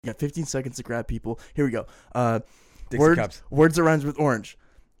You got 15 seconds to grab people. Here we go. Dixie cups. Words that rhymes with orange.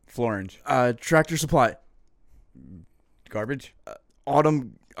 Florange. Tractor Supply. Garbage.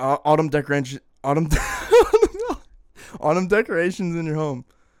 Autumn decoration. Autumn decorations in your home.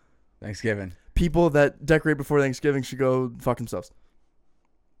 Thanksgiving. People that decorate before Thanksgiving should go fuck themselves.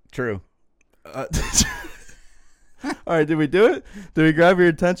 True. All right, did we do it? Did we grab your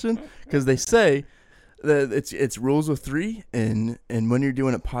attention? Because they say that it's rules of three, and when you're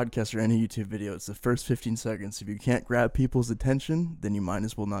doing a podcast or any YouTube video, it's the first 15 seconds. If you can't grab people's attention, then you might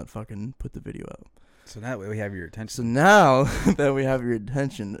as well not fucking put the video out. So that way we have your attention. So now that we have your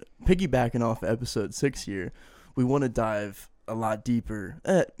attention, piggybacking off episode 6 here, we want to dive a lot deeper,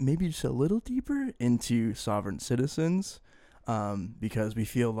 maybe just a little deeper into sovereign citizens, because we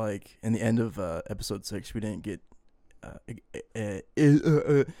feel like in the end of episode 6 we didn't get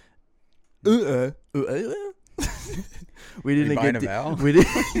we didn't get we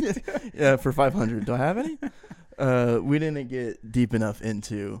didn't yeah, for 500. Do I have any? We didn't get deep enough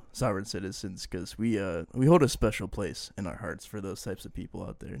into sovereign citizens because we hold a special place in our hearts for those types of people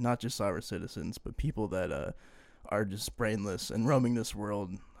out there. Not just sovereign citizens, but people that are just brainless and roaming this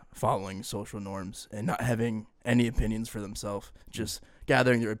world, following social norms and not having any opinions for themselves, just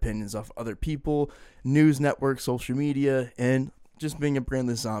gathering their opinions off other people, news networks, social media, and just being a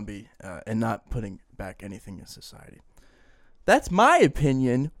brainless zombie and not putting back anything in society. That's my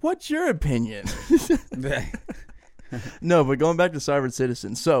opinion. What's your opinion? No, but going back to sovereign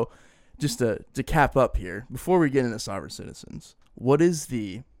citizens. So just to cap up here, before we get into sovereign citizens, what is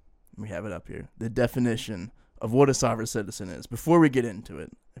we have it up here, the definition of what a sovereign citizen is? Before we get into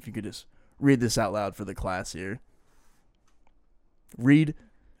it, if you could just read this out loud for the class here. Read.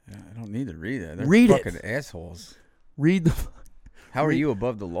 Yeah, I don't need to read it. They're read fucking it. Assholes. Read the. How are you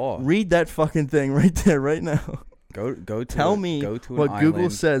above the law? Read that fucking thing right there, right now. Go to. Tell me what Google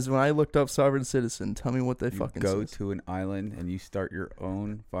says when I looked up sovereign citizen. Tell me what they fucking go says. to an island and you start your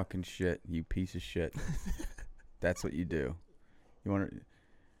own fucking shit. You piece of shit. That's what you do. You want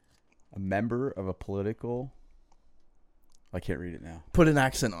a member of a political. I can't read it now. Put an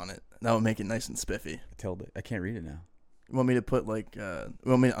accent on it. That would make it nice and spiffy. I can't read it now. You want me to put you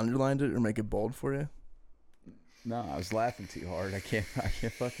want me to underline it or make it bold for you? No, I was laughing too hard. I can't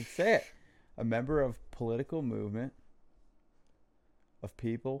fucking say it. A member of political movement of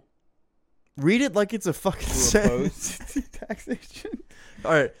people. Read it like it's a fucking who sentence. oppose taxation.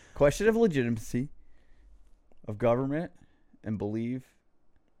 All right. Question of legitimacy of government and believe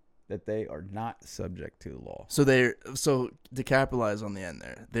that they are not subject to the law. So to capitalize on the end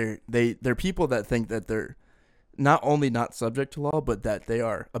there, they're people that think that they're not only not subject to law, but that they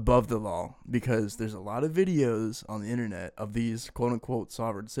are above the law, because there's a lot of videos on the internet of these quote unquote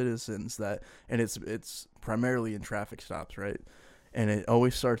sovereign citizens and it's primarily in traffic stops, right? And it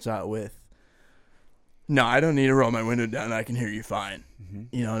always starts out with, "No, I don't need to roll my window down. I can hear you fine." Mm-hmm.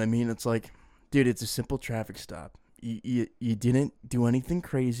 You know what I mean? It's like, dude, it's a simple traffic stop. You didn't do anything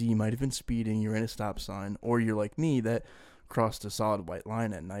crazy. You might have been speeding. You're in a stop sign, or you're like me that crossed a solid white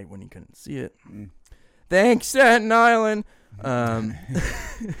line at night when you couldn't see it. Mm. Thanks, Staten Island. And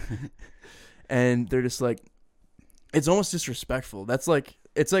they're just like, it's almost disrespectful. It's like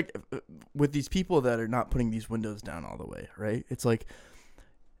with these people that are not putting these windows down all the way, right? It's like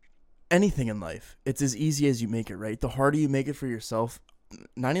anything in life. It's as easy as you make it, right? The harder you make it for yourself,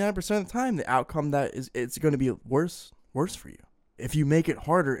 99% of the time, the outcome it's going to be worse for you. If you make it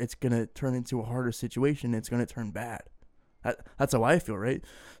harder, it's going to turn into a harder situation. It's going to turn bad. That's how I feel, right?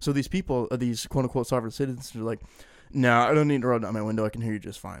 So these people, these quote-unquote sovereign citizens, are like, "No, I don't need to roll down my window. I can hear you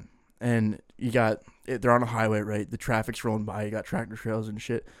just fine." And they're on a highway, right? The traffic's rolling by. You got tractor trailers and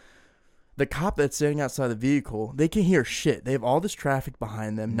shit. The cop that's sitting outside the vehicle, they can hear shit. They have all this traffic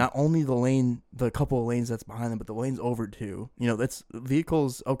behind them. Not only the couple of lanes that's behind them, but the lanes over too. You know, that's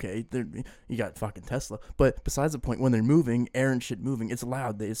vehicles. Okay, you got fucking Tesla, but besides the point, when they're moving, air and shit moving, it's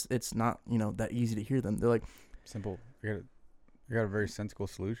loud. It's not that easy to hear them. They're like, simple. You got a very sensical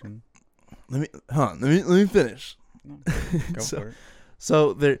solution. Let me finish. No, go for it.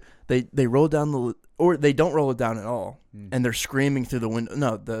 So they roll down or they don't roll it down at all, and they're screaming through the window.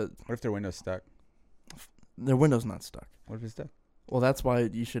 No, what if their window's stuck? Their window's not stuck. What if it's stuck? Well, that's why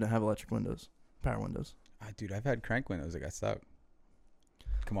you shouldn't have electric windows, power windows. Dude, I've had crank windows that got stuck.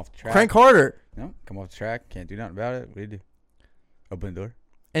 Come off the track. Crank harder. No, come off the track. Can't do nothing about it. What do you do? Open the door.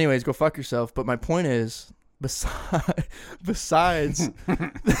 Anyways, go fuck yourself. But my point is, besides the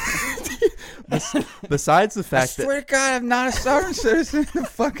fact that, I swear to God, I'm not a sovereign citizen. The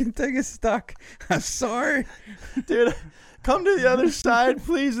fucking thing is stuck. I'm sorry, dude. Come to the other side,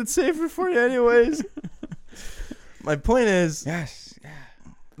 please. It's safer for you, anyways. My point is, yes, yeah.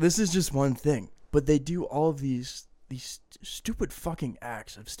 this is just one thing, but they do all of these stupid fucking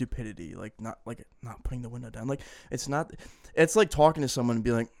acts of stupidity, like not putting the window down. Like it's like talking to someone and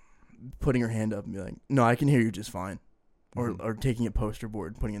be like, putting her hand up and be like, no, I can hear you just fine. Or taking a poster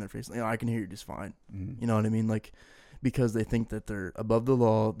board and putting it in their face, like, I can hear you just fine. You know what I mean? Like, because they think that they're above the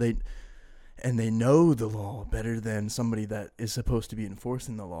law, they know the law better than somebody that is supposed to be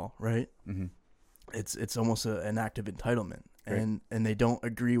enforcing the law, right? It's almost an act of entitlement, and they don't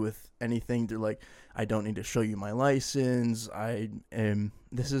agree with anything. They're like, I don't need to show you my license.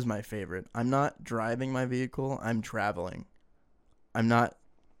 This is my favorite. I'm not driving my vehicle. I'm traveling. I'm not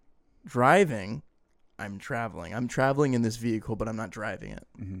driving. I'm traveling. I'm traveling in this vehicle, but I'm not driving it.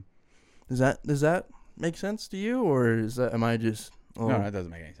 Does that make sense to you, or am I just? No, that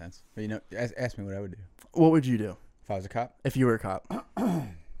doesn't make any sense. But ask me what I would do. What would you do if I was a cop? If you were a cop,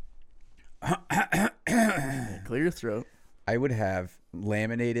 clear your throat. I would have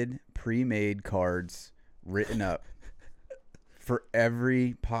laminated, pre-made cards written up for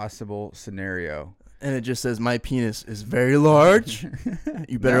every possible scenario, and it just says, "My penis is very large.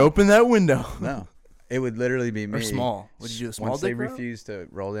 You better open that window." No. It would literally be me. Or small. Would you do a small once dick they route? refused to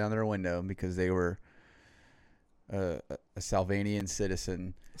roll down their window because they were a Salvanian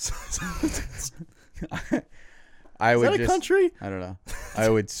citizen. I would Is that a country? I don't know. I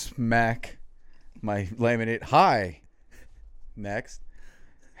would smack my laminate. Hi. Next.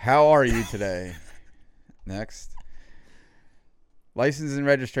 How are you today? Next. License and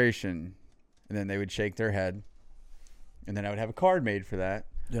registration. And then they would shake their head. And then I would have a card made for that.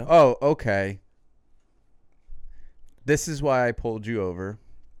 Yeah. Oh, okay. This is why I pulled you over.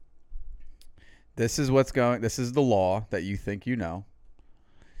 This is the law that you think you know.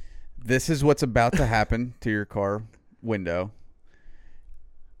 This is what's about to happen to your car window.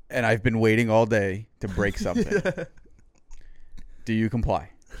 And I've been waiting all day to break something. Yeah. Do you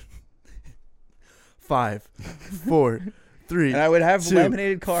comply? 5, 4, 3. And I would have 2.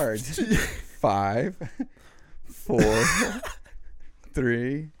 laminated cards. 5, 4,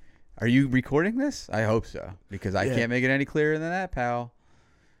 3. Are you recording this? I hope so, because I can't make it any clearer than that, pal.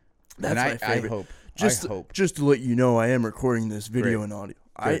 That's my favorite. I hope. Just to let you know, I am recording this video and audio.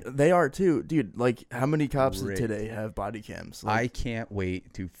 They are too, dude. Like, how many cops today have body cams? Like, I can't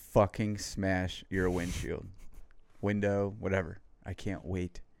wait to fucking smash your windshield, window, whatever. I can't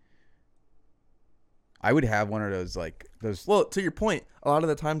wait. I would have one of those, like those. Well, to your point, a lot of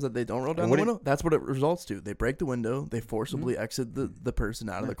the times that they don't roll down the window, that's what it results to. They break the window, they forcibly exit the person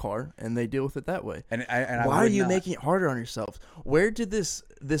out of the car, and they deal with it that way. And why are you making it harder on yourself? Where did this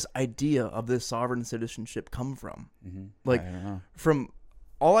idea of this sovereign citizenship come from? Like, I don't know. From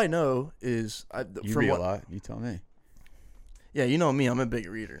all I know is you read a lot. You tell me. Yeah, you know me. I'm a big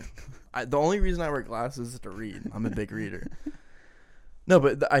reader. The only reason I wear glasses is to read. I'm a big reader. No,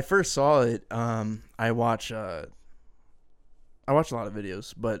 but I first saw it. I watch a lot of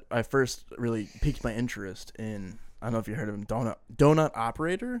videos, but I first really piqued my interest in. I don't know if you heard of him, Donut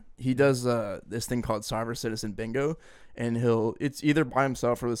Operator. He does this thing called Sovereign Citizen Bingo, and it's either by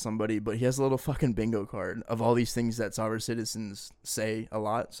himself or with somebody, but he has a little fucking bingo card of all these things that sovereign citizens say a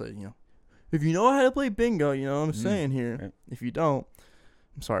lot. So, if you know how to play bingo, you know what I'm saying here. Right. If you don't,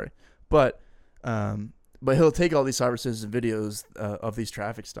 I'm sorry. But he'll take all these sovereign citizen videos of these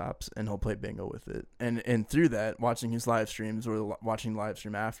traffic stops, and he'll play bingo with it. And through that, watching his live streams or watching live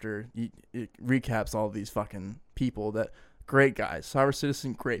stream after, it recaps all these fucking people that great guys, sovereign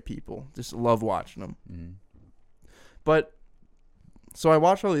citizen, great people. Just love watching them. But so I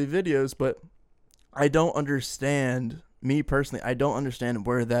watch all these videos, but I don't understand. Me personally, I don't understand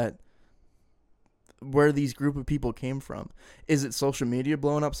where these group of people came from. Is it social media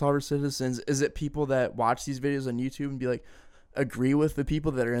blowing up sovereign citizens? Is it people that watch these videos on YouTube and be like, agree with the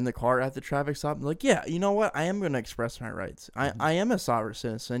people that are in the car at the traffic stop and like, yeah, you know what? I am going to express my rights. I am a sovereign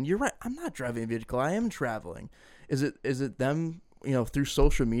citizen. You're right. I'm not driving a vehicle. I am traveling. Is it them, through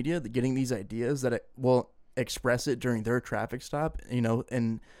social media, getting these ideas that it will express it during their traffic stop,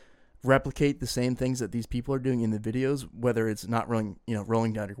 and replicate the same things that these people are doing in the videos, whether it's not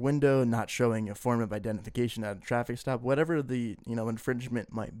rolling down your window, not showing a form of identification at a traffic stop, whatever the,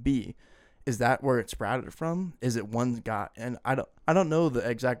 infringement might be. Is that where it sprouted from? Is it one guy? And I don't know the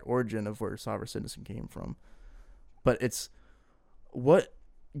exact origin of where sovereign citizen came from, but it's what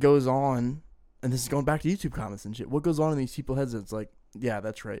goes on. And this is going back to YouTube comments and shit. What goes on in these people's heads? It's like, yeah,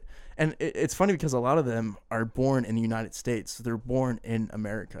 that's right. And it's funny because a lot of them are born in the United States. They're born in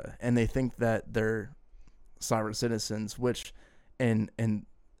America, and they think that they're sovereign citizens, which, and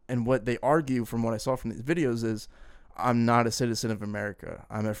what they argue from what I saw from these videos is, I'm not a citizen of America.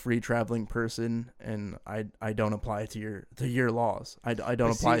 I'm a free traveling person, and I don't apply to your laws. I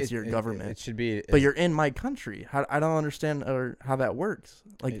don't apply to your government. It should be. But you're in my country. I don't understand how that works.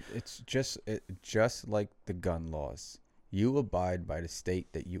 Like it's just like the gun laws. You abide by the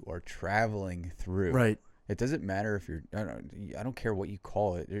state that you are traveling through. Right. It doesn't matter if you're. I don't care what you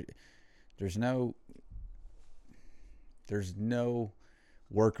call it. There's no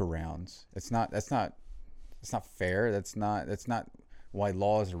workarounds. That's not fair. That's not why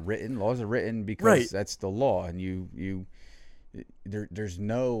laws are written. Laws are written because that's the law, and there's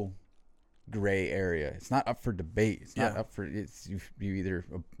no gray area. It's not up for debate. It's not up for you either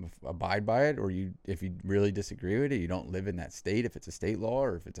abide by it, or if you really disagree with it, you don't live in that state. If it's a state law,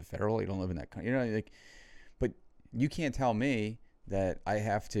 or if it's a federal, you don't live in that country. But you can't tell me that I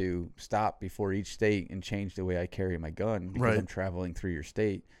have to stop before each state and change the way I carry my gun because I'm traveling through your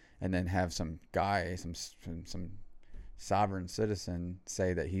state, and then have some guy, some sovereign citizen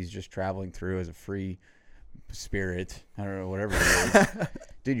say that he's just traveling through as a free spirit. I don't know, whatever it is.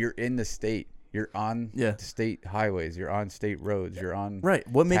 Dude, you're in the state. You're on the state highways. You're on state roads. You're on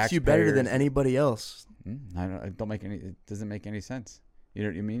What makes you better than anybody else? It doesn't make any sense. You know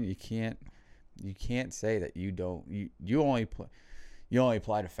what I mean? You can't say that you don't. You only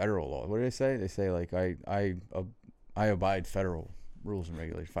apply to federal law. What do they say? They say like I abide federal rules and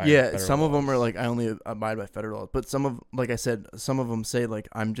regulations. Some of them are like I only abide by federal law, but some of, like I said, some of them say like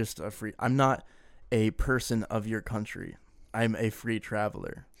I'm not a person of your country. I'm a free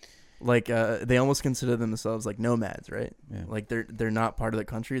traveler. Like they almost consider themselves like nomads, right? Yeah. Like they're not part of the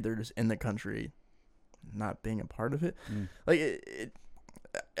country. They're just in the country, not being a part of it. Like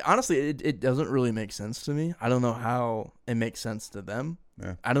honestly, it doesn't really make sense to me. I don't know how it makes sense to them.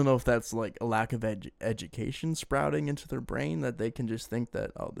 Yeah. I don't know if that's like a lack of education sprouting into their brain, that they can just think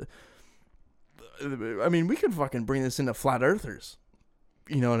that, I mean, we could fucking bring this into flat earthers.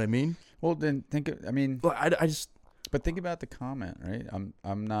 You know what I mean? Well, then but think about the comment, right?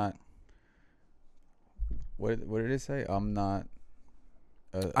 I'm not. What did it say? I'm not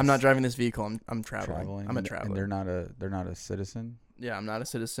driving this vehicle. I'm traveling. I'm a traveler. And they're not a citizen. Yeah, I'm not a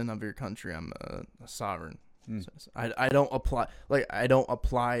citizen of your country. I'm a sovereign. I don't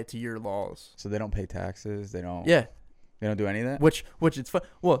apply to your laws. So they don't pay taxes. They don't. Yeah. They don't do any of that. Which it's fun.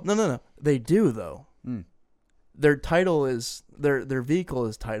 Well, no. They do though. Their title is their vehicle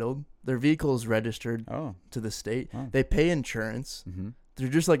is titled. Their vehicle is registered to the state. Oh. They pay insurance. Mm-hmm. They're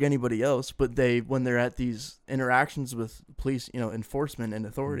just like anybody else, but when they're at these interactions with police, enforcement and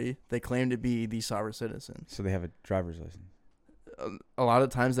authority, they claim to be the sovereign citizen. So they have a driver's license. A lot of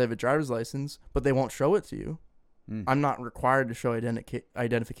times they have a driver's license, but they won't show it to you. I'm not required to show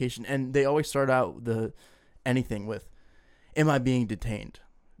identification, and they always start out anything with, "Am I being detained?"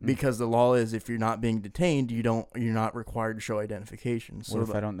 Because the law is, if you're not being detained, you're not required to show identification. So what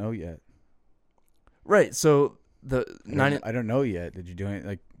if I don't know yet? Right. So I don't know yet. Did you do it?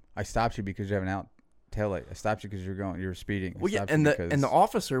 Like, I stopped you because you have an out taillight. I stopped you because you're speeding. Well, yeah, and the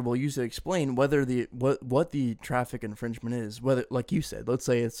officer will use to explain whether what the traffic infringement is. Whether, like you said, let's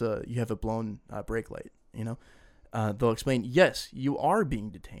say it's you have a blown brake light. They'll explain, yes, you are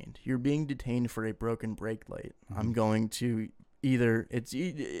being detained. You're being detained for a broken brake light. Mm-hmm. I'm going to it's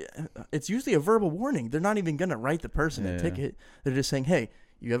usually a verbal warning. They're not even going to write the person a ticket. They're just saying, hey,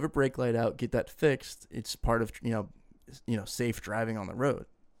 you have a brake light out. Get that fixed. It's part of safe driving on the road.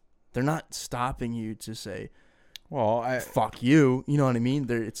 They're not stopping you to say, well, fuck you. You know what I mean?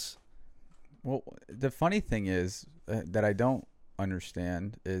 Well, the funny thing is that I don't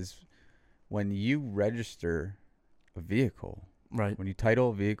understand is when you register a vehicle, right? When you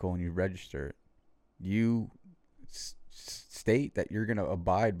title a vehicle and you register it, you state that you're going to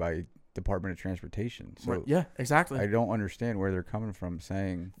abide by Department of Transportation. So right. Yeah, exactly. I don't understand where they're coming from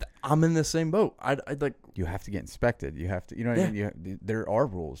saying I'm in the same boat. I'd like you have to get inspected. You have to, what I mean? There are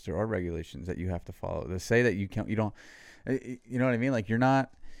rules, there are regulations that you have to follow. They say that you don't, you know what I mean? Like you're not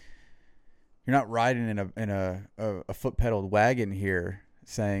riding in a foot pedaled wagon here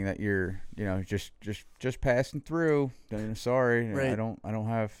saying that you're, just passing through. Sorry, right. I don't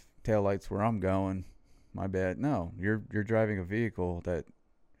have taillights where I'm going. My bad. No, you're driving a vehicle that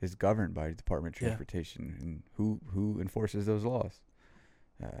is governed by the Department of Transportation, and who enforces those laws?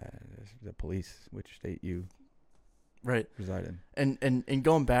 The police, which state you reside in. And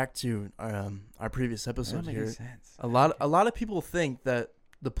going back to our previous episode here, sense. a lot of people think that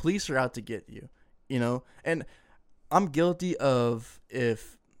the police are out to get you, and I'm guilty of,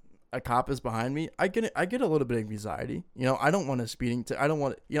 if a cop is behind me, I get a little bit of anxiety. I don't want to I don't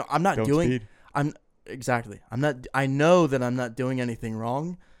want to, I'm not speed. Exactly. I know that I'm not doing anything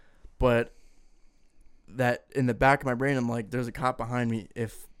wrong, but that in the back of my brain, I'm like, there's a cop behind me.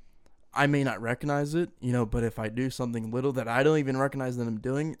 If I may not recognize it, but if I do something little that I don't even recognize that I'm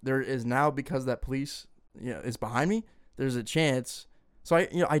doing, there is now, because that police, is behind me, there's a chance. So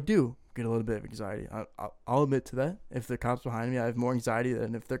I do get a little bit of anxiety. I'll admit to that. If the cop's behind me, I have more anxiety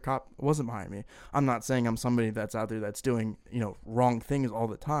than if the cop wasn't behind me. I'm not saying I'm somebody that's out there that's doing, wrong things all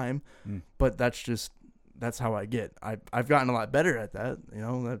the time, but that's how I get. I've gotten a lot better at that.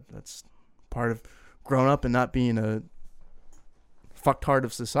 That's part of growing up and not being a fucktard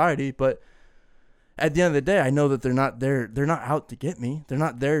of society. But at the end of the day, I know that they're not there. They're not out to get me. They're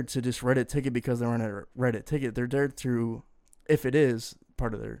not there to just write a ticket because they're on a Reddit ticket. They're there to, if it is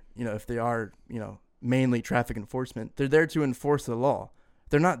part of their, if they are, mainly traffic enforcement, they're there to enforce the law.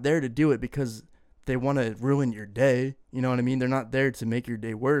 They're not there to do it because they want to ruin your day. You know what I mean? They're not there to make your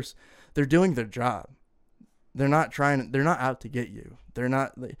day worse. They're doing their job. They're not out to get you. They're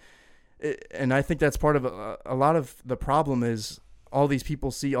not. And I think that's part of a lot of the problem is all these people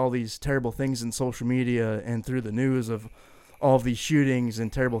see all these terrible things in social media and through the news of all of these shootings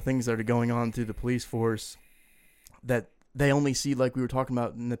and terrible things that are going on through the police force, that they only see, like we were talking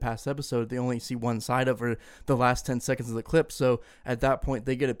about in the past episode, they only see one side of, or the last 10 seconds of the clip. So at that point,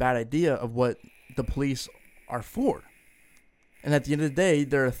 they get a bad idea of what the police are for. And at the end of the day,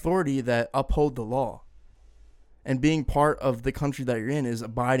 they're authority that uphold the law. And being part of the country that you're in is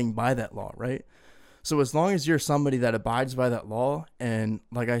abiding by that law, right? So as long as you're somebody that abides by that law, and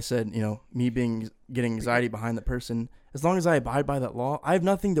like I said, me getting anxiety behind the person, as long as I abide by that law, I have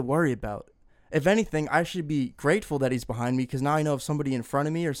nothing to worry about. If anything, I should be grateful that he's behind me, because now I know if somebody in front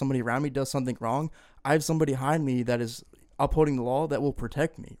of me or somebody around me does something wrong, I have somebody behind me that is upholding the law that will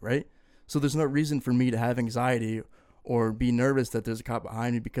protect me, right? So there's no reason for me to have anxiety or be nervous that there's a cop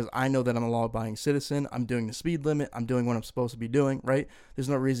behind me, because I know that I'm a law-abiding citizen. I'm doing the speed limit. I'm doing what I'm supposed to be doing, right? There's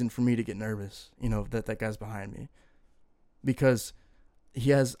no reason for me to get nervous, that guy's behind me, because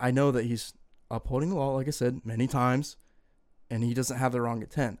I know that he's upholding the law, like I said, many times, and he doesn't have the wrong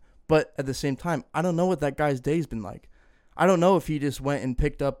intent. But at the same time, I don't know what that guy's day's been like. I don't know if he just went and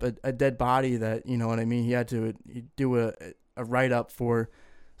picked up a dead body that, you know what I mean? He had to do a write-up for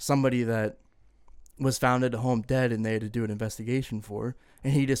somebody that was found at a home dead, and they had to do an investigation for.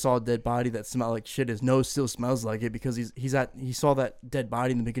 And he just saw a dead body that smelled like shit. His nose still smells like it because he saw that dead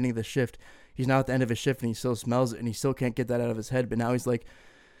body in the beginning of the shift. He's now at the end of his shift, and he still smells it, and he still can't get that out of his head. But now he's like,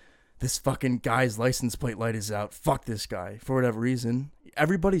 this fucking guy's license plate light is out. Fuck this guy, for whatever reason.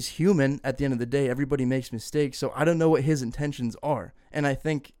 Everybody's human at the end of the day. Everybody makes mistakes. So I don't know what his intentions are. And I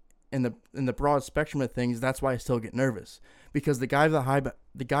think in the broad spectrum of things, that's why I still get nervous, because the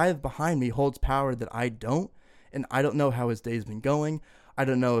guy behind me holds power that I don't, and I don't know how his day's been going. I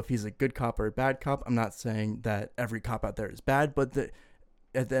don't know if he's a good cop or a bad cop. I'm not saying that every cop out there is bad, but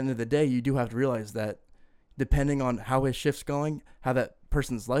at the end of the day, you do have to realize that depending on how his shift's going, how that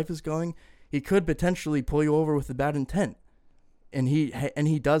person's life is going, he could potentially pull you over with a bad intent. And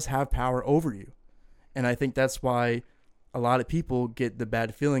he does have power over you. And I think that's why a lot of people get the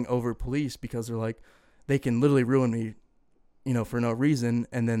bad feeling over police, because they're like, they can literally ruin me, for no reason.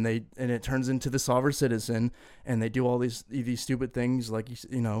 And then it turns into the sovereign citizen, and they do all these stupid things. Like,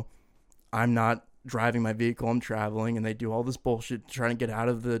 I'm not driving my vehicle, I'm traveling, and they do all this bullshit trying to get out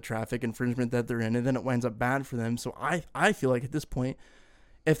of the traffic infringement that they're in. And then it ends up bad for them. So I feel like at this point,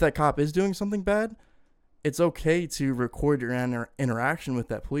 if that cop is doing something bad, it's okay to record your interaction with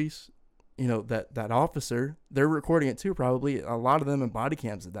that police, that officer. They're recording it too, probably. A lot of them in body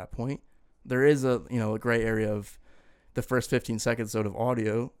cams at that point. There is a gray area of the first 15 seconds out of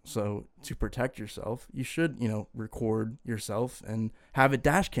audio. So to protect yourself, you should, record yourself and have a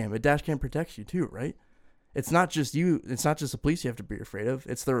dash cam. A dash cam protects you too, right? It's not just you. It's not just the police you have to be afraid of.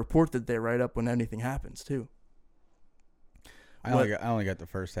 It's the report that they write up when anything happens too. I only got the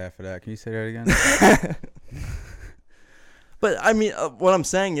first half of that. Can you say that again? But I mean, what I'm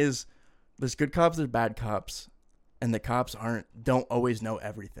saying is, there's good cops, there's bad cops, and the cops don't always know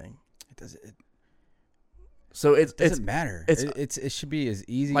everything. So it doesn't matter. It should be as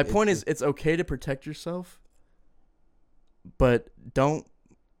easy. My point is, it's okay to protect yourself, but don't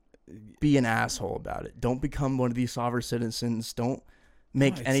be an asshole about it. Don't become one of these sovereign citizens. Don't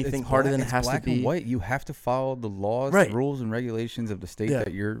make anything harder than it has to be. Black and white. You have to follow the laws, right, rules, and regulations of the state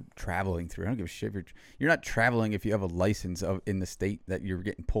that you're traveling through. I don't give a shit. You're not traveling if you have a license in the state that you're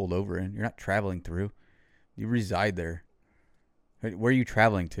getting pulled over in. You're not traveling through. You reside there. Where are you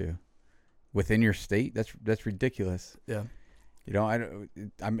traveling to? Within your state? That's ridiculous. Yeah.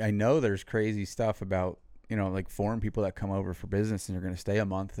 I know there's crazy stuff about, like foreign people that come over for business and they're going to stay a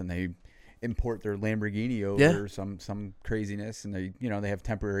month, and they import their Lamborghini over some craziness, and they have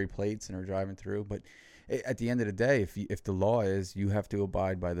temporary plates and are driving through. But at the end of the day, if the law is you have to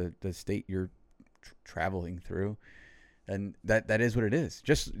abide by the state you're traveling through, and that is what it is.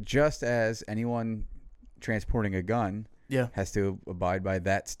 Just as anyone transporting a gun has to abide by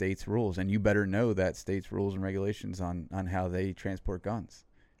that state's rules, and you better know that state's rules and regulations on how they transport guns.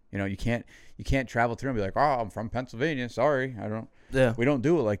 You know, you can't travel through and be like, oh, I'm from Pennsylvania. Sorry, I don't. Yeah. We don't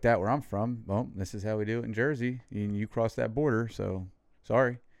do it like that where I'm from. Well, this is how we do it in Jersey. You cross that border, so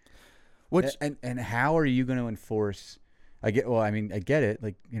sorry. Which and how are you going to enforce? I get it.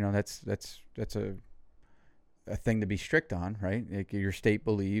 Like, you know, that's a thing to be strict on, right? Like, your state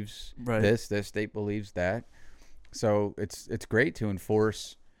believes this state believes that. So it's great to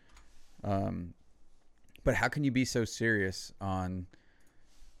enforce. But how can you be so serious on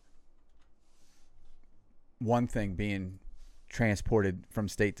one thing being transported from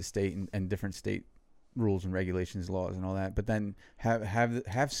state to state and different state rules and regulations, laws and all that, but then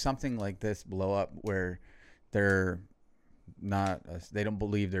have something like this blow up where they're not they don't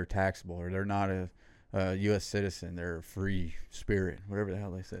believe they're taxable, or they're not a U.S. citizen, they're a free spirit, whatever the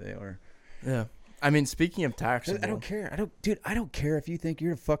hell they say they are. Yeah. I mean, speaking of taxable, I don't care. I don't care if you think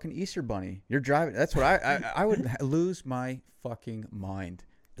you're a fucking Easter bunny. You're driving. That's what I would lose my fucking mind.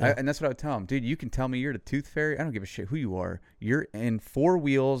 Yeah. And that's what I would tell him. Dude, you can tell me you're the tooth fairy. I don't give a shit who you are. You're in 4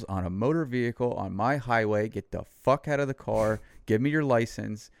 wheels on a motor vehicle on my highway. Get the fuck out of the car. Give me your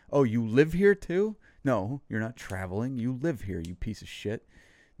license. Oh, you live here too? No, you're not traveling. You live here, you piece of shit.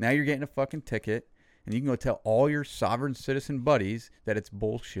 Now you're getting a fucking ticket, and you can go tell all your sovereign citizen buddies that it's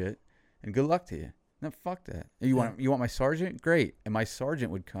bullshit, and good luck to you. No, fuck that. You want my sergeant? Great. And my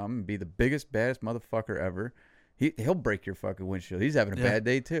sergeant would come and be the biggest, baddest motherfucker ever. He'll break your fucking windshield. He's having a bad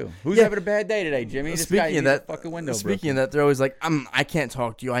day too. Who's having a bad day today, Jimmy? This guy needs a fucking window. Speaking of that, they're always like, I can't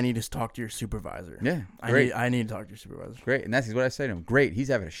talk to you. I need to talk to your supervisor. Yeah, great. I need to talk to your supervisor. Great, and that's what I say to him. Great, he's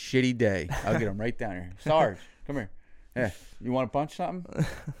having a shitty day. I'll get him right down here. Sarge, come here. Yeah, you want to punch something?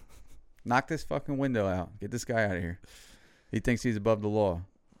 Knock this fucking window out. Get this guy out of here. He thinks he's above the law.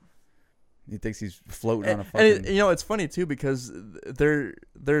 He thinks he's floating on a fucking. And it's funny too, because there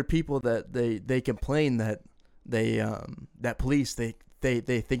are people that they complain that that police they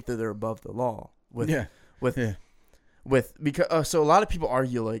think that they're above the law because so a lot of people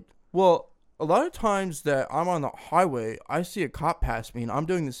argue like, well, a lot of times that I'm on the highway, I see a cop pass me and I'm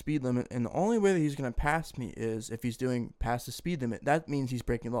doing the speed limit, and the only way that he's going to pass me is if he's doing past the speed limit. That means he's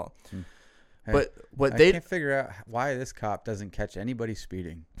breaking law. Hey, but what I can't figure out why this cop doesn't catch anybody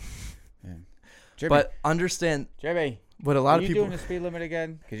speeding. Yeah. Jimmy, but understand, Jimmy, what a lot of people doing the speed limit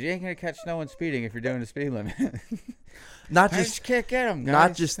again, because you ain't gonna catch no one speeding if you're doing the speed limit. I just can't get him. Guys.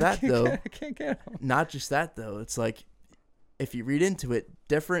 Not just that though. I can't get him. Not just that though. It's like, if you read into it,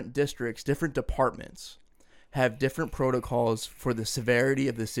 different districts, different departments have different protocols for the severity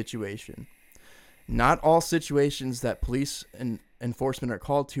of the situation. Not all situations that police and enforcement are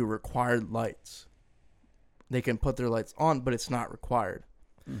called to require lights. They can put their lights on, but it's not required.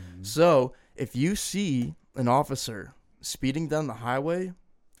 Mm-hmm. So if you see an officer speeding down the highway,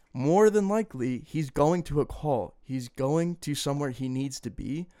 more than likely he's going to a call. He's going to somewhere he needs to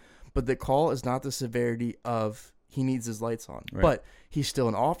be, but the call is not the severity of he needs his lights on. Right. But he's still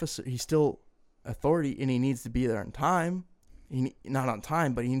an officer. He's still authority, and he needs to be there on time. Not on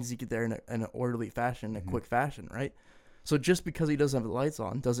time, but he needs to get there in an orderly fashion, a quick fashion, right? So just because he doesn't have the lights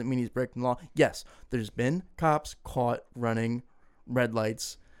on doesn't mean he's breaking the law. Yes, there's been cops caught running red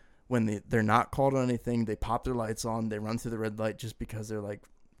lights when they're not called on anything. They pop their lights on. They run through the red light just because they're like,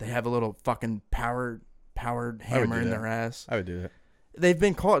 they have a little fucking powered hammer in their ass. I would do that. They've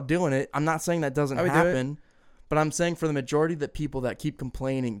been caught doing it. I'm not saying that doesn't happen, but I'm saying for the majority of the people that keep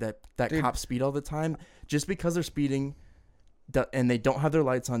complaining that cops speed all the time, just because they're speeding and they don't have their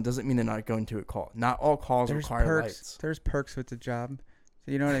lights on doesn't mean they're not going to a call. Not all calls require lights. There's perks with the job.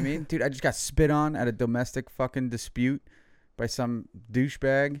 You know what I mean? Dude, I just got spit on at a domestic fucking dispute by some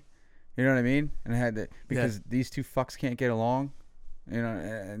douchebag. You know what I mean? And I had to, because these two fucks can't get along, you know,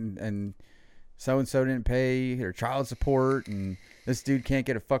 and so-and-so didn't pay their child support, and this dude can't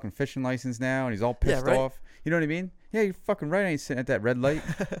get a fucking fishing license now, and he's all pissed off. You know what I mean? Yeah, you're fucking right. I ain't sitting at that red light.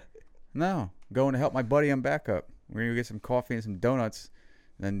 No, going to help my buddy on backup. We're going to get some coffee and some donuts,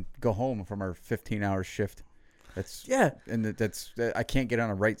 and then go home from our 15-hour shift. I can't get on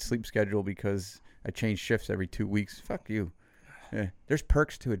a right sleep schedule because I change shifts every 2 weeks. Fuck you. Yeah, there's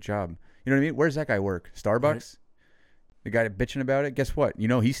perks to a job. You know what I mean? Where's that guy work? Starbucks? Right. The guy bitching about it? Guess what? You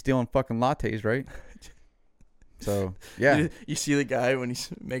know he's stealing fucking lattes, right? So, yeah. You see the guy when he's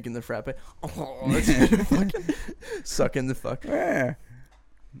making the frappe. Oh, that's fucking sucking the fuck. Yeah.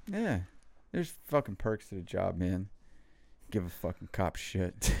 Yeah. There's fucking perks to the job, man. Give a fucking cop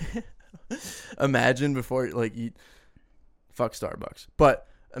shit. Imagine before, like, you fuck Starbucks, but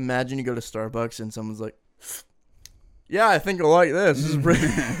imagine you go to Starbucks and someone's like, "Yeah, I think I like this. This is pretty."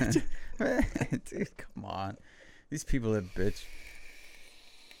 Dude, come on, these people that bitch.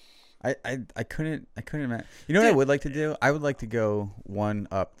 I couldn't imagine. You know what I would like to do? I would like to go one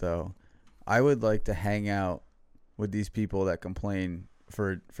up though. I would like to hang out with these people that complain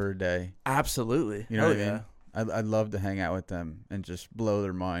for a day. Absolutely. You know what I mean? I'd love to hang out with them and just blow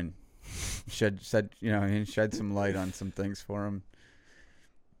their mind. shed some light on some things for them.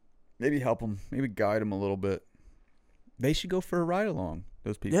 Maybe help them. Maybe guide them a little bit. They should go for a ride along.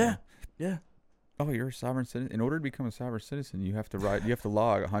 Those people. Yeah. Oh, you're a sovereign citizen. In order to become a sovereign citizen, you have to ride. You have to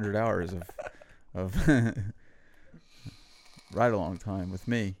log 100 hours of ride along time with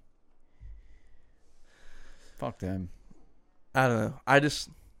me. Fuck them. I don't know.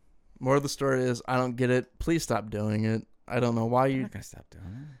 More of the story is I don't get it. Please stop doing it. I don't know why I'm not gonna stop doing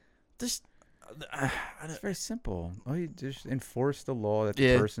it. Just. It's very simple. Oh, you just enforce the law that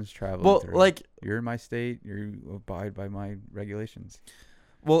the person's traveling through. Like, you're in my state. You abide by my regulations.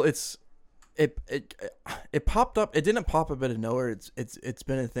 Well, it popped up. It didn't pop up out of nowhere. It's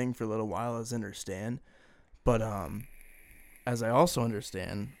been a thing for a little while, as I understand. But as I also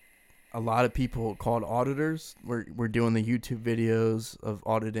understand, a lot of people called auditors were doing the YouTube videos of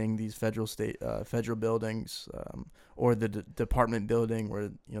auditing these federal buildings, or the department building where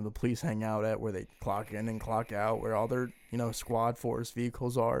the police hang out at, where they clock in and clock out, where all their squad force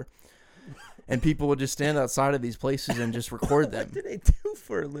vehicles are. And people would just stand outside of these places and just record them. What do they do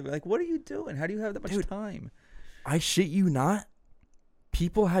for a living? Like, what are you doing? How do you have that much time? I shit you not.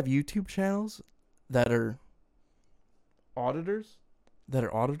 People have YouTube channels that are auditors.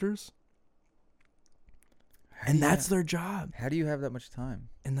 And that's their job. How do you have that much time?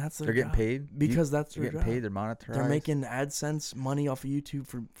 And that's their job. They're getting paid? Because that's their job. They're getting paid. They're monetized. They're making AdSense money off of YouTube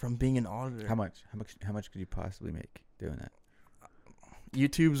from being an auditor. How much could you possibly make doing that?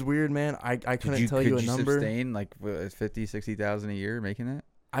 YouTube's weird, man. I couldn't tell you a number. Could you sustain like 50,000, 60,000 a year making that?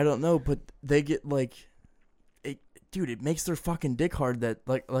 I don't know, but they get it makes their fucking dick hard that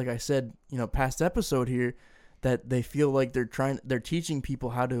like I said, past episode here, that they feel like they're teaching people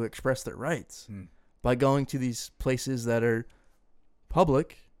how to express their rights by going to these places that are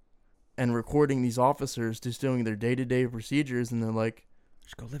public and recording these officers just doing their day-to-day procedures, and they're like,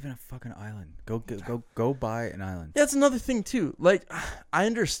 just go live in a fucking island. Go buy an island. That's another thing too. Like, I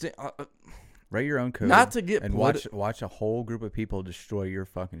understand. Write your own code. Not to get and watch a whole group of people destroy your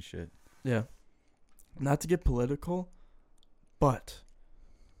fucking shit. Yeah. Not to get political, but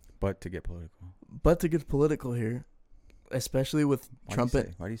to get political. But to get political here, especially with Trump.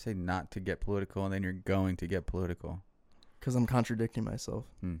 Why do you say not to get political and then you're going to get political? Because I'm contradicting myself.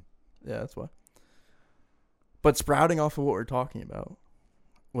 Yeah, that's why. But sprouting off of what we're talking about,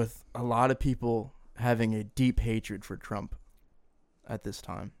 with a lot of people having a deep hatred for Trump at this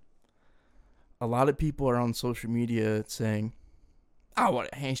time. A lot of people are on social media saying, "Oh,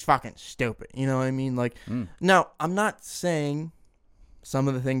 he's fucking stupid." You know what I mean? Like, now I'm not saying some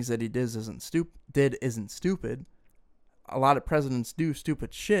of the things that he isn't stupid. A lot of presidents do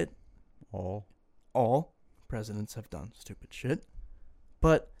stupid shit. All presidents have done stupid shit,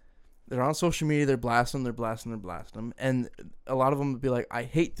 but they're on social media, they're blasting them. And a lot of them would be like, "I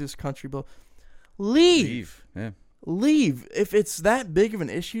hate this country, but leave. Yeah. Leave. If it's that big of an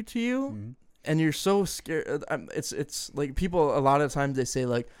issue to you and you're so scared." It's like people, a lot of times they say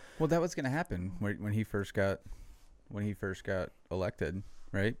like, well, that was going to happen when he first got elected,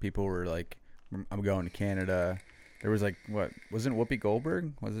 right? People were like, "I'm going to Canada." There was like, wasn't Whoopi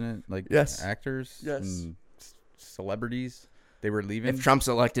Goldberg? Wasn't it like actors and celebrities? They were leaving. If Trump's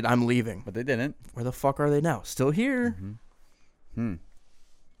elected, I'm leaving. But they didn't. Where the fuck are they now? Still here.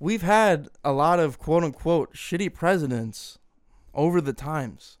 We've had a lot of quote unquote shitty presidents over the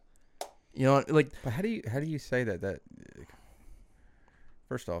times. Like. But how do you say that?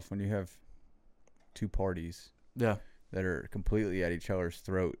 First off, when you have two parties, that are completely at each other's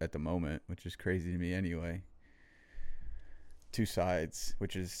throat at the moment, which is crazy to me anyway. Two sides,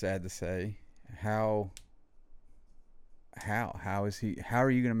 which is sad to say. How are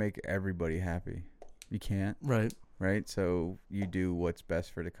you going to make everybody happy? You can't. Right? So you do what's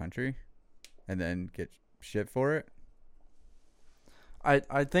best for the country and then get shit for it.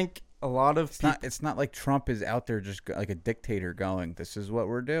 I think a lot of it's not like Trump is out there just like a dictator going, "This is what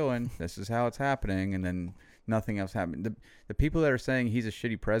we're doing. This is how it's happening." And then nothing else happened. The people that are saying he's a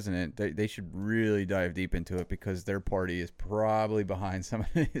shitty president, they should really dive deep into it, because their party is probably behind some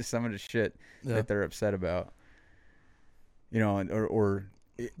of the shit that they're upset about. Or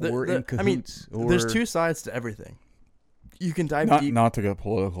in cahoots. I mean, there's two sides to everything. You can dive deep. Not to get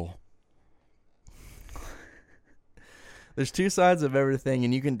political. There's two sides of everything,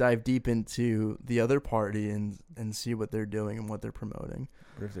 and you can dive deep into the other party and see what they're doing and what they're promoting.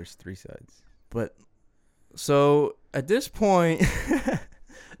 What if there's three sides? But so at this point,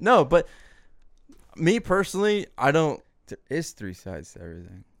 no. But me personally, I don't. There is three sides to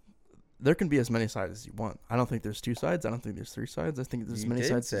everything. There can be as many sides as you want. I don't think there's two sides. I don't think there's three sides. I think there's as many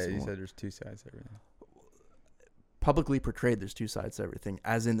sides as you want. You said there's two sides to everything. Publicly portrayed, there's two sides to everything,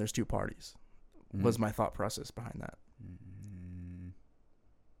 as in there's two parties. Was my thought process behind that.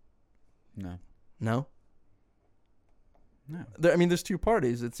 No. No? No. I mean, there's two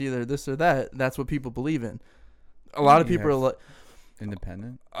parties. It's either this or that. That's what people believe in. A lot of people are like...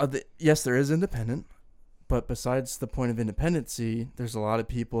 Independent? Yes, there is independent. But besides the point of independency, there's a lot of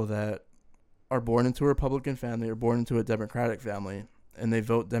people that are born into a Republican family or born into a Democratic family, and they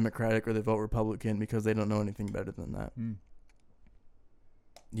vote Democratic or they vote Republican because they don't know anything better than that.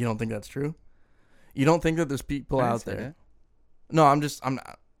 You don't think that's true? You don't think that there's people out there? That. No, I'm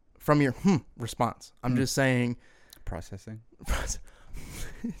not, from your response. I'm just saying. Processing.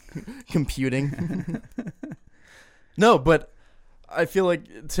 Computing. No, but I feel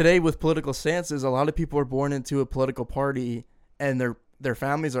like today with political stances, a lot of people are born into a political party, and their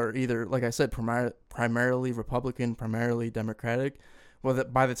families are either, like I said, primarily Republican, primarily Democratic. Well,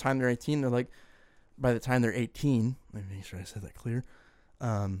 that by the time they're 18, let me make sure I said that clear.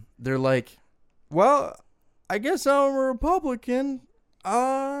 They're like, well, I guess I'm a Republican.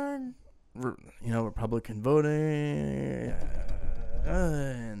 Republican voting.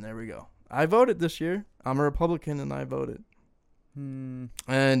 And there we go. I voted this year. I'm a Republican and I voted. And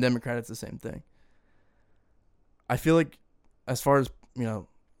Democrat, it's the same thing. I feel like as far as,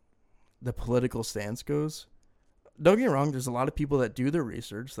 the political stance goes, don't get me wrong, there's a lot of people that do their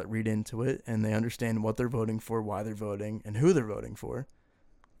research, that read into it, and they understand what they're voting for, why they're voting, and who they're voting for.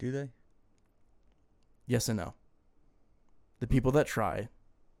 Do they? Yes and no. The people that try,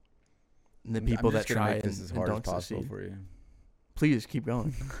 and the people that try and don't succeed. For you. Please keep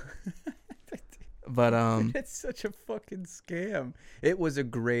going. But it's such a fucking scam. It was a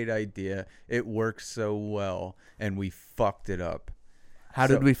great idea. It worked so well, and we fucked it up. How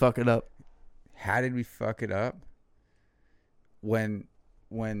did we fuck it up? How did we fuck it up? When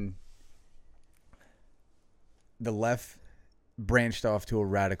the left branched off to a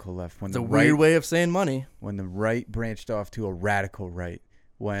radical left. When it's a weird way of saying money. When the right branched off to a radical right.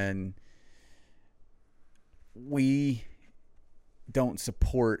 When we don't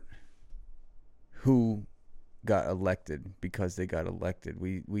support who got elected because they got elected.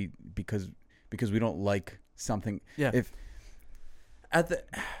 Because we don't like something. Yeah.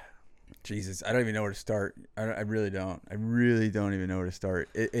 Jesus, I don't even know where to start. I really don't. I really don't even know where to start.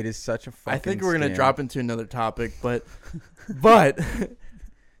 It is such a fucking I think we're going to drop into another topic, but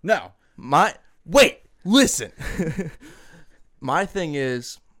no. Listen. My thing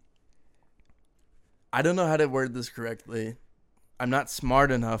is, I don't know how to word this correctly. I'm not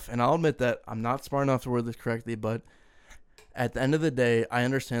smart enough, and I'll admit that I'm not smart enough to word this correctly, but at the end of the day, I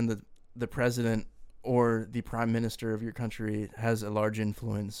understand that the president or the prime minister of your country has a large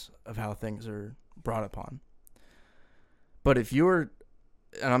influence of how things are brought upon. But if you're,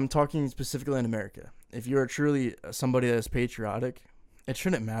 and I'm talking specifically in America, if you're truly somebody that is patriotic, it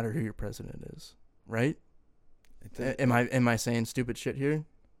shouldn't matter who your president is, right? Am I saying stupid shit here?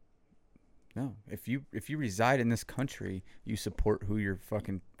 No. If you reside in this country, you support who your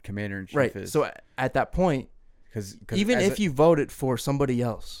fucking commander-in-chief right. is. So at that point, Cause even if you voted for somebody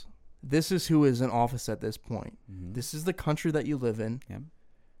else, this is who is in office at this point. Mm-hmm. This is the country that you live in. Yeah.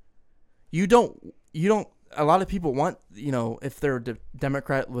 You don't, a lot of people want, if they're a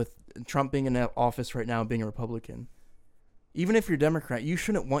Democrat with Trump being in office right now, being a Republican, even if you're Democrat, you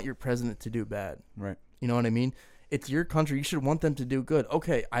shouldn't want your president to do bad. Right. You know what I mean? It's your country. You should want them to do good.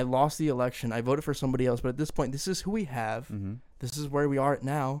 Okay, I lost the election. I voted for somebody else. But at this point, this is who we have. Mm-hmm. This is where we are at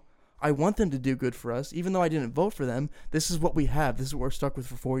now. I want them to do good for us. Even though I didn't vote for them, this is what we have. This is what we're stuck with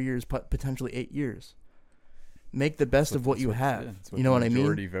for 4 years, potentially 8 years. Make the best of what you have. Yeah, what you know what I mean?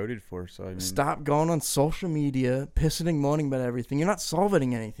 Majority voted for. So I mean, stop going on social media, pissing and moaning about everything. You're not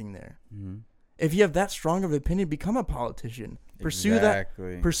solving anything there. Mm-hmm. If you have that strong of an opinion, become a politician. Pursue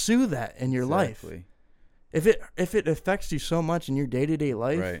that in your life. If it affects you so much in your day-to-day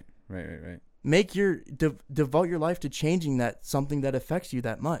life, right. Make devote your life to changing something that affects you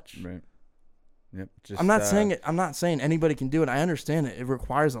that much. Right. Yep. I'm not saying it. I'm not saying anybody can do it. I understand it. It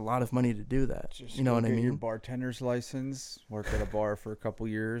requires a lot of money to do that. You know what I mean? Your bartender's license, work at a bar for a couple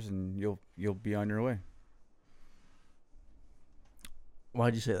years, and you'll be on your way.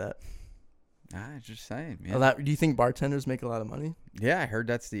 Why'd you say that? Just saying. Man. Do you think bartenders make a lot of money? Yeah, I heard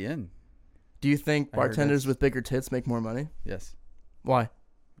that's the end. Do you think I heard bartenders that's- with bigger tits make more money? Yes. Why?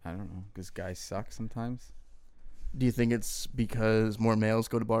 I don't know. Because guys suck sometimes. Do you think it's because more males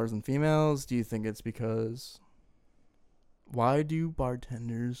go to bars than females? Do you think it's because... Why do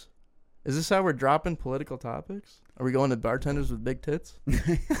bartenders... Is this how we're dropping political topics? Are we going to bartenders with big tits?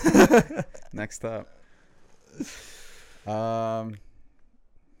 Next up. Yeah,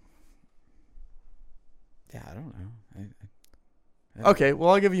 I don't know. Okay, well,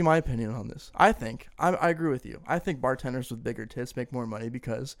 I'll give you my opinion on this. I agree with you. I think bartenders with bigger tits make more money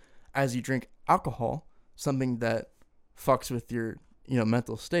because as you drink alcohol, something that fucks with your,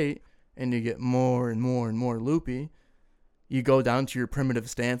 mental state, and you get more and more and more loopy, you go down to your primitive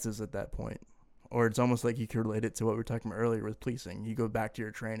stances at that point. Or it's almost like you could relate it to what we were talking about earlier with policing. You go back to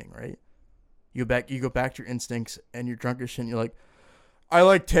your training, right? You go back to your instincts, and you're drunk as shit, and you're like, I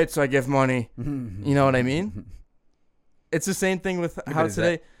like tits, I give money. You know what I mean? It's the same thing with how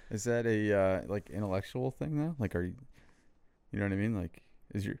today... Is that a, intellectual thing, though? Like, are you... You know what I mean? Like,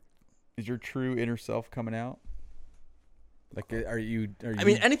 is your true inner self coming out? Like, are you I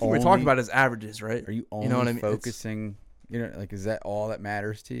mean, anything we're talking about is averages, right? Are you only focusing... is that all that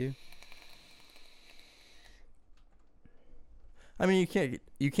matters to you? I mean,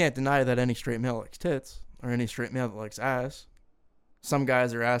 you can't deny that any straight male likes tits or any straight male that likes ass. Some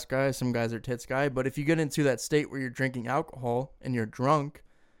guys are ass guys, some guys are tits guy. But if you get into that state where you're drinking alcohol and you're drunk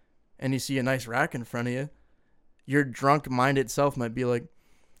and you see a nice rack in front of you, your drunk mind itself might be like,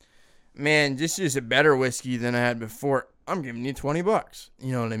 man, this is a better whiskey than I had before. I'm giving you $20.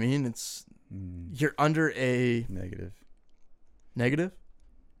 You know what I mean? It's you're under a negative.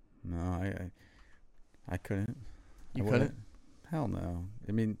 No, I couldn't. You couldn't? Hell no.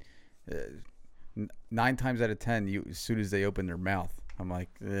 I mean, 9 times out of 10, as soon as they open their mouth, I'm like,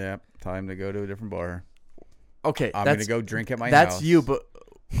 yeah, time to go to a different bar. Okay, I'm gonna go drink at my house. That's you, but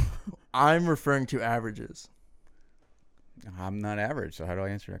I'm referring to averages. I'm not average, so how do I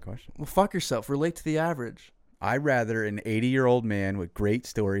answer that question? Well, fuck yourself. Relate to the average. I'd rather an 80-year-old man with great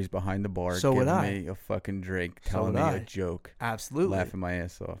stories behind the bar give me a fucking drink, telling me a joke. Absolutely. Laughing my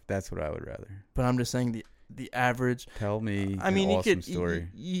ass off. That's what I would rather. But I'm just saying the average. Tell me an awesome story.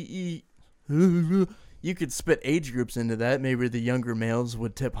 You could split age groups into that. Maybe the younger males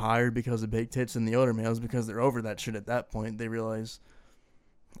would tip higher because of big tits than the older males because they're over that shit at that point. They realize...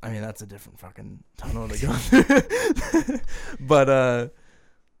 I mean, that's a different fucking tunnel to go through.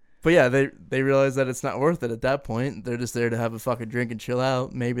 But yeah, they realize that it's not worth it at that point. They're just there to have a fucking drink and chill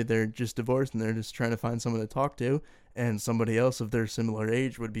out. Maybe they're just divorced and they're just trying to find someone to talk to. And somebody else of their similar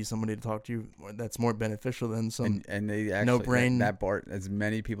age would be somebody to talk to that's more beneficial than some and they actually, no brain. That bar, as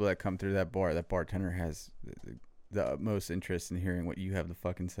many people that come through that bar, that bartender has the utmost interest in hearing what you have to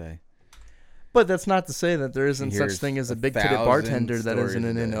fucking say. But that's not to say that there isn't such thing as a big-titted bartender that isn't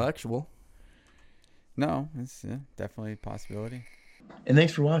an intellectual. No, it's definitely a possibility. And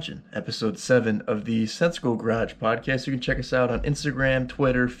thanks for watching episode 7 of the Sensical Garage podcast. You can check us out on Instagram,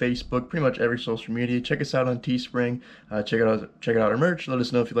 Twitter, Facebook, pretty much every social media. Check us out on Teespring. Check out our merch. Let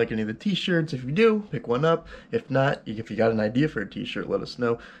us know if you like any of the t-shirts. If you do, pick one up. If not, if you got an idea for a t-shirt, let us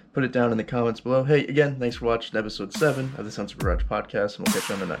know. Put it down in the comments below. Hey, again, thanks for watching episode 7 of the Sensical Garage podcast, and we'll catch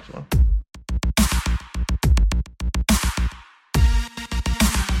you on the next one.